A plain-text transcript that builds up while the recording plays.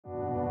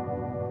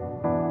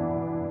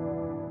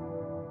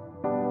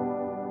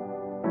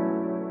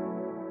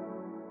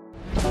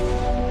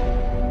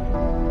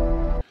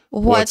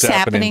What's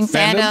happening,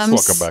 fandoms?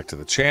 Welcome back to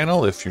the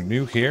channel. If you're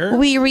new here,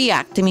 we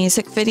react to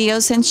music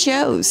videos and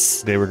shows.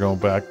 Today we're going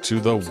back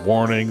to The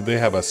Warning. They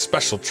have a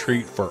special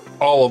treat for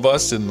all of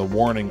us in the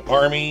Warning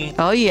Army.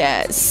 Oh,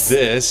 yes.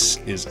 This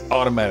is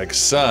Automatic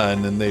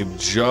Sun, and they've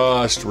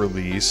just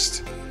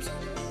released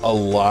a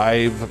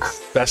live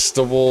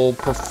festival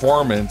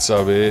performance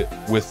of it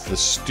with the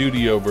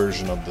studio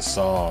version of the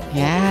song.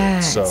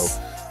 Yes. So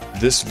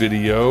this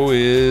video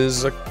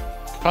is a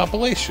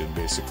compilation,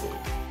 basically.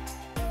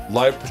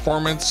 Live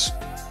performance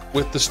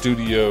with the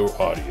studio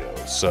audio.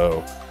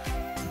 So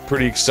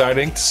pretty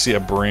exciting to see a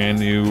brand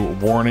new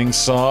Warning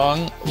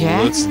song. Yeah.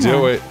 Let's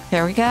do it.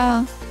 Here we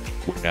go.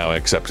 We're now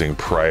accepting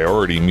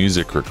priority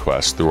music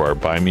requests through our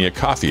Buy Me a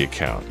Coffee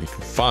account. You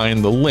can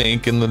find the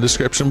link in the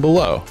description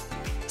below.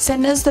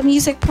 Send us the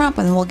music prompt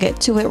and we'll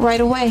get to it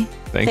right away.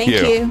 Thank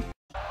you.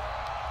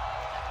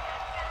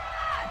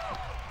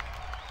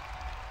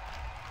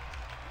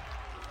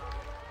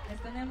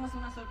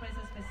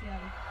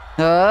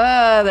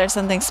 Oh, there's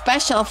something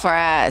special for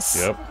us.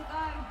 Yep.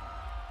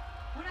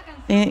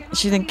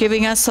 She's been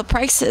giving us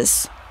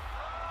surprises.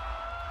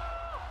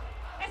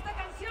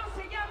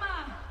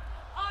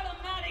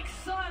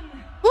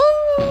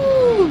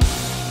 Woo!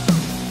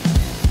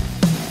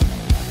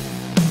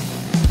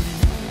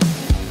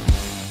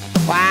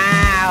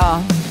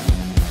 Wow.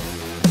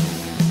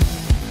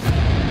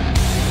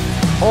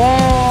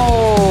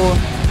 Oh.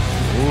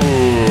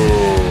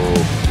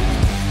 Ooh.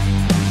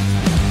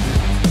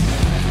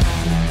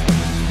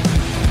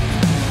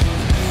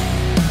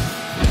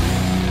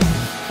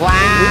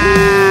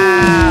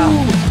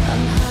 Wow.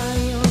 I'm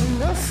high on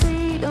the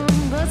freedom,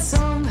 but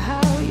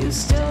somehow you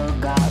still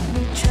got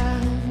me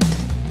trapped.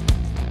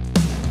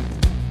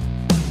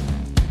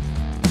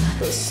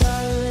 The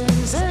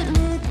silence at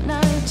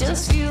midnight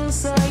just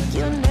feels like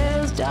your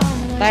nails down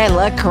my They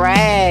look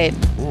great.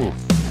 Ooh.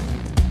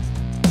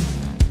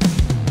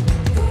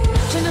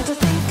 Try not to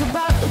think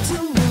about it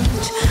too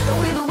much. The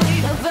weight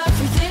of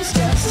everything's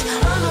just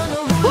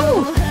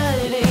unavoidable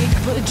headache,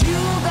 but you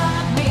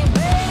got me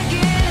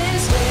begging,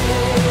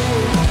 stay,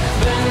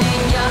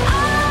 burning your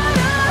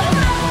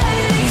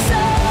automatic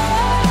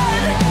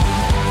sun.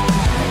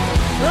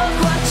 Look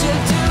what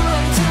you're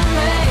doing to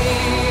me.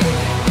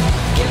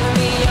 Give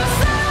me your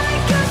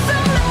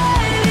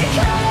psychosomatic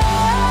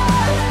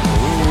heart.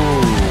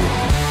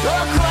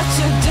 Look what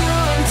you're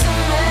doing to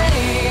me.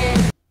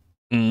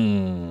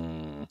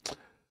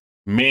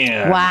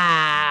 Man.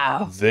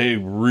 Wow. They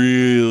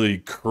really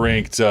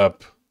cranked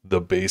up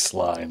the bass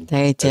line.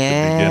 They At the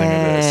beginning of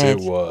this. did.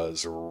 It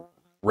was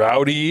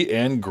rowdy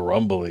and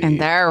grumbly.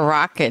 And they're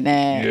rocking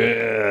it.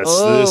 Yes,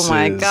 Oh this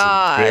my is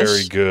gosh.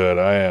 very good.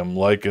 I am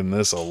liking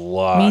this a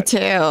lot. Me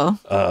too.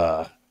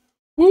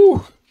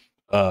 Woo.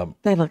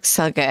 They look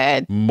so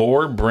good.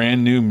 More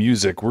brand new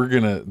music.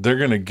 They're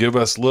gonna give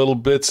us little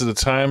bits at a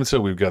time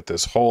until we've got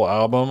this whole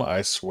album.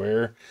 I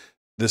swear,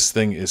 this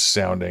thing is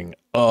sounding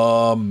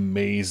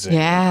amazing.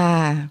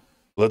 Yeah.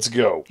 Let's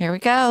go. Here we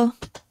go.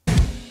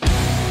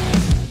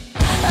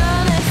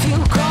 And if you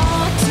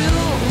call to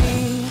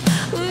me,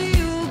 will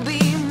you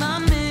be my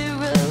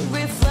mirror,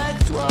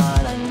 reflect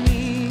what I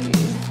need?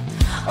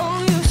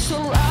 Oh, you're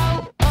so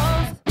out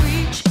of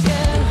reach,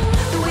 yeah.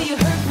 The way you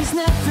hurt me's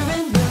never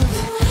enough.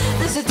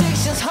 This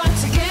addiction's hard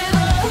to get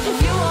off. If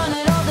you want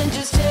it all, then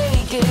just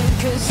take it.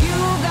 'Cause you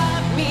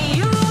got me,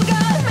 you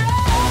got me.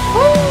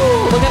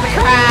 Woo! Look at the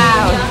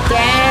crowd.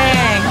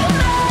 Dang.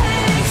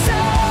 Automatic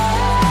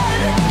sun.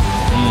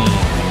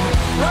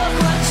 Look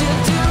what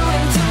you're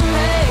doing to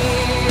me.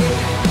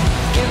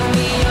 Give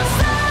me your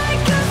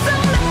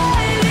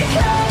psychosomatic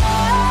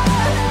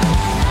heart.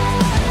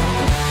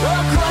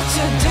 Look what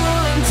you're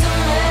doing to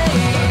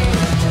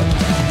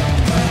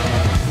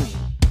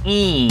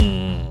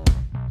me.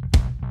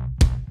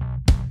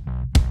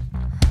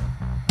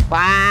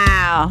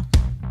 Wow.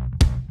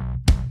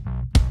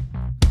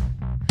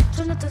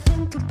 Try not to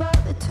think about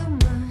it too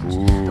much.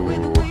 The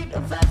weight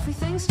of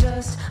everything's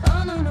just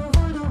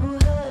unavoidable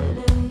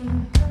headache.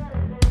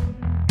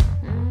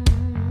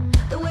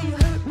 The way you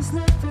hurt me's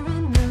never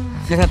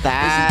enough. Look at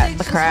that.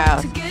 The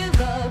crowd. To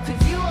give up.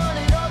 If you want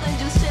it all, then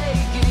just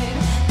take it,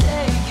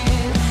 take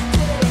it,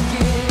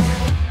 take it.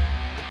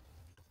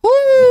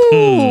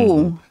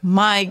 Woo!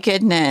 My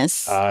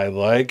goodness. I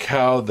like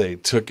how they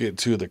took it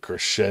to the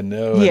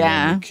crescendo and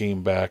Yeah. then it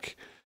came back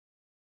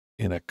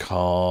in a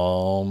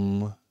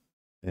calm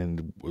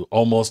and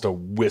almost a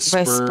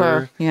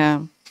whisper.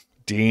 Yeah.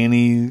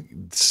 Danny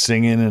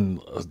singing in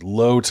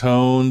low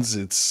tones.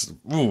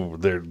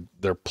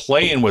 They're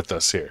playing with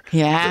us here.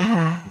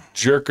 Yeah.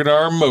 Jerking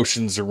our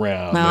emotions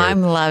around. No, They're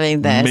I'm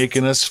loving this.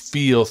 making us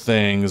feel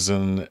things,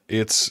 and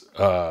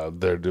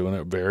they're doing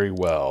it very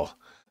well.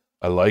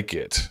 I like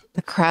it.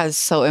 The crowd's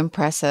so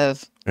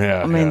impressive.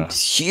 Yeah. I mean, yeah.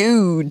 it's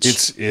huge.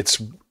 It's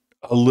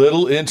a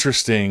little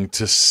interesting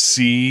to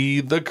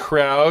see the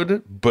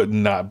crowd but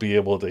not be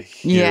able to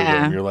hear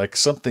Yeah. them. You're like,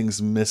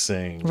 something's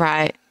missing.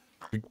 right.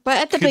 But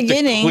at the get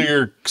beginning,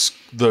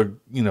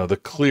 the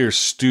clear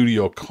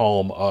studio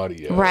calm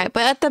audio. right?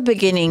 But at the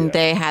beginning,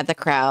 they had the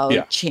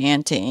crowd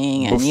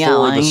chanting and before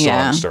yelling. the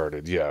song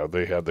started. Yeah,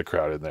 they had the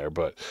crowd in there,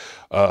 but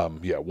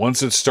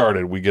once it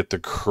started, we get the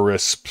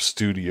crisp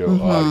studio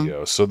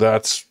audio. So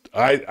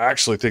I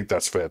actually think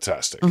that's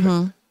fantastic.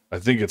 I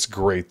think it's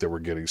great that we're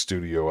getting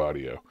studio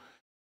audio,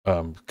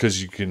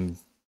 because you can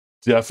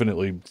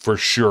definitely for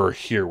sure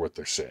hear what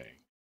they're saying,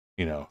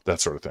 that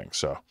sort of thing.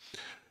 So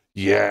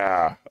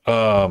yeah,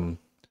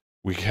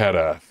 we had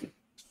a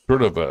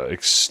sort of a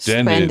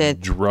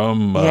extended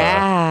drum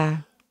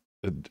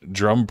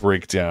drum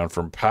breakdown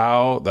from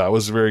Pow. That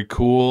was very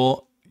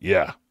cool.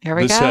 Yeah, here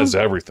we this go. has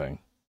everything.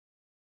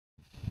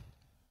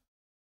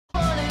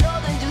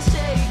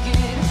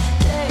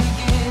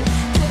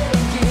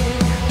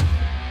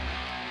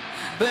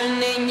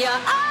 Burning your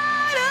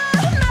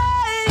automatic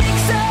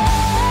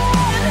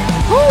sun.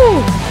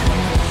 Woo!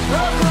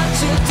 Look what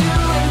you're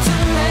doing to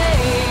me.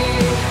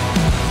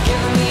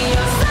 Give me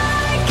your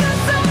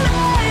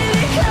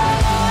psychosomatic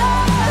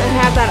heart. They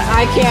have that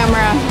eye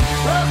camera.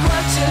 Look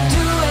what you're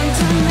doing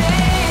to me.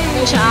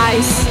 Fish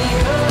eyes.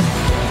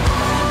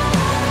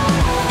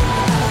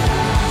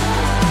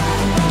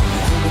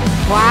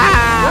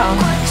 Wow.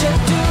 Look what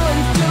you're doing.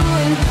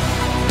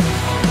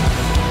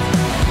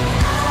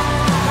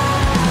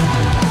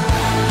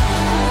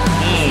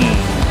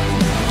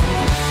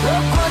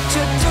 Look what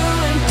you're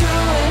doing.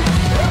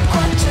 Look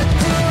what you're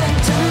doing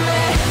to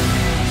me.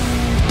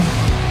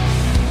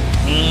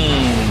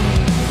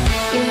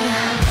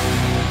 Yeah.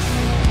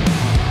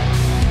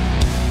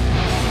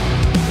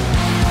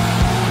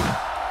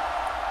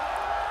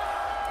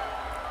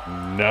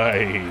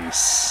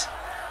 Nice.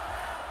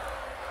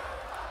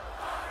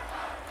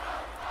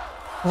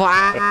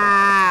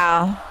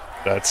 Wow.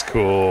 That's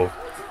cool.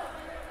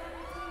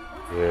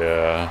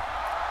 Yeah.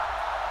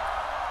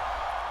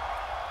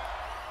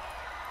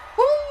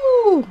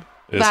 Woo.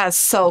 That's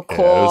so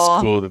cool. Yeah, it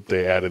was cool that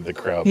they added the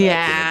crowd back in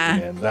Yeah. at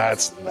the end.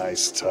 That's a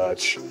nice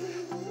touch.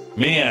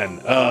 Man,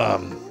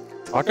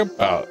 talk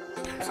about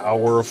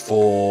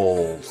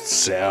powerful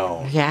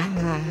sound.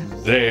 Yeah.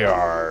 They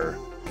are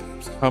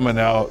coming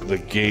out the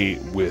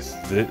gate with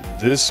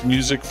this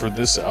music for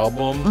this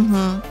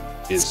album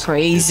is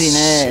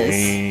craziness.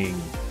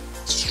 Saying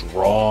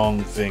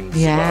strong things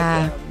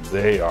Yeah. about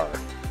them.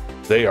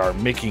 They are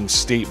making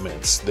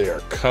statements. They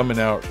are coming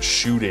out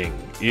shooting.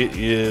 It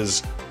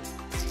is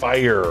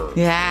fire.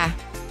 Yeah.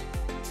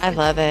 I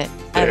love it.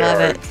 I love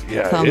it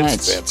Yeah, so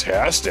it's much.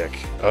 fantastic.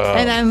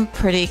 And I'm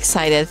pretty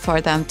excited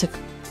for them to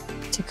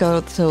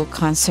go to a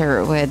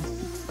concert with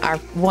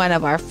one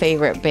of our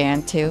favorite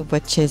band too,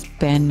 which is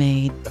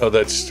Bandmate. Oh,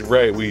 that's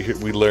right. We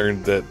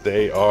learned that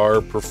they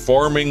are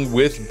performing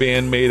with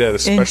Bandmate at a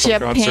special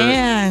concert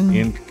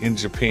in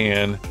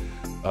Japan.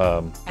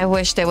 I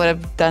wish they would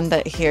have done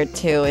that here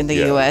too in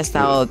the US.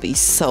 That would be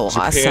so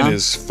awesome. Japan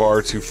is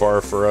far too far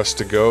for us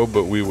to go,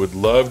 but we would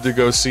love to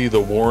go see The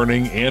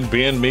Warning and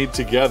Bandmate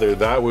together.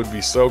 That would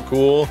be so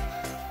cool.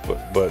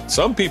 But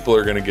some people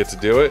are going to get to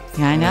do it.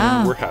 Yeah, I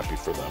know. We're happy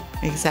for them.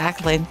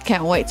 Exactly.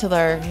 Can't wait till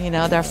their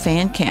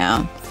fan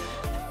count.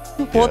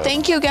 Well,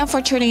 thank you again for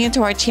tuning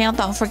into our channel.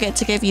 Don't forget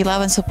to give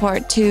love and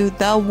support to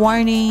The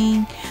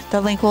Warning.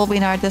 The link will be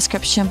in our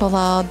description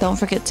below. Don't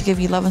forget to give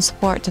love and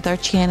support to their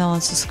channel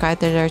and subscribe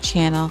to their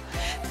channel.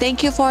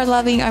 Thank you for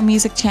loving our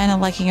music channel,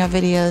 liking our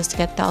videos to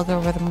get the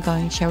algorithm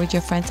going, share with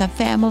your friends and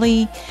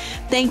family.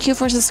 Thank you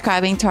for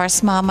subscribing to our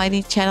small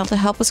mighty channel to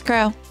help us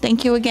grow.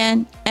 Thank you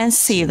again, and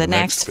see you in the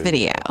next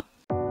video.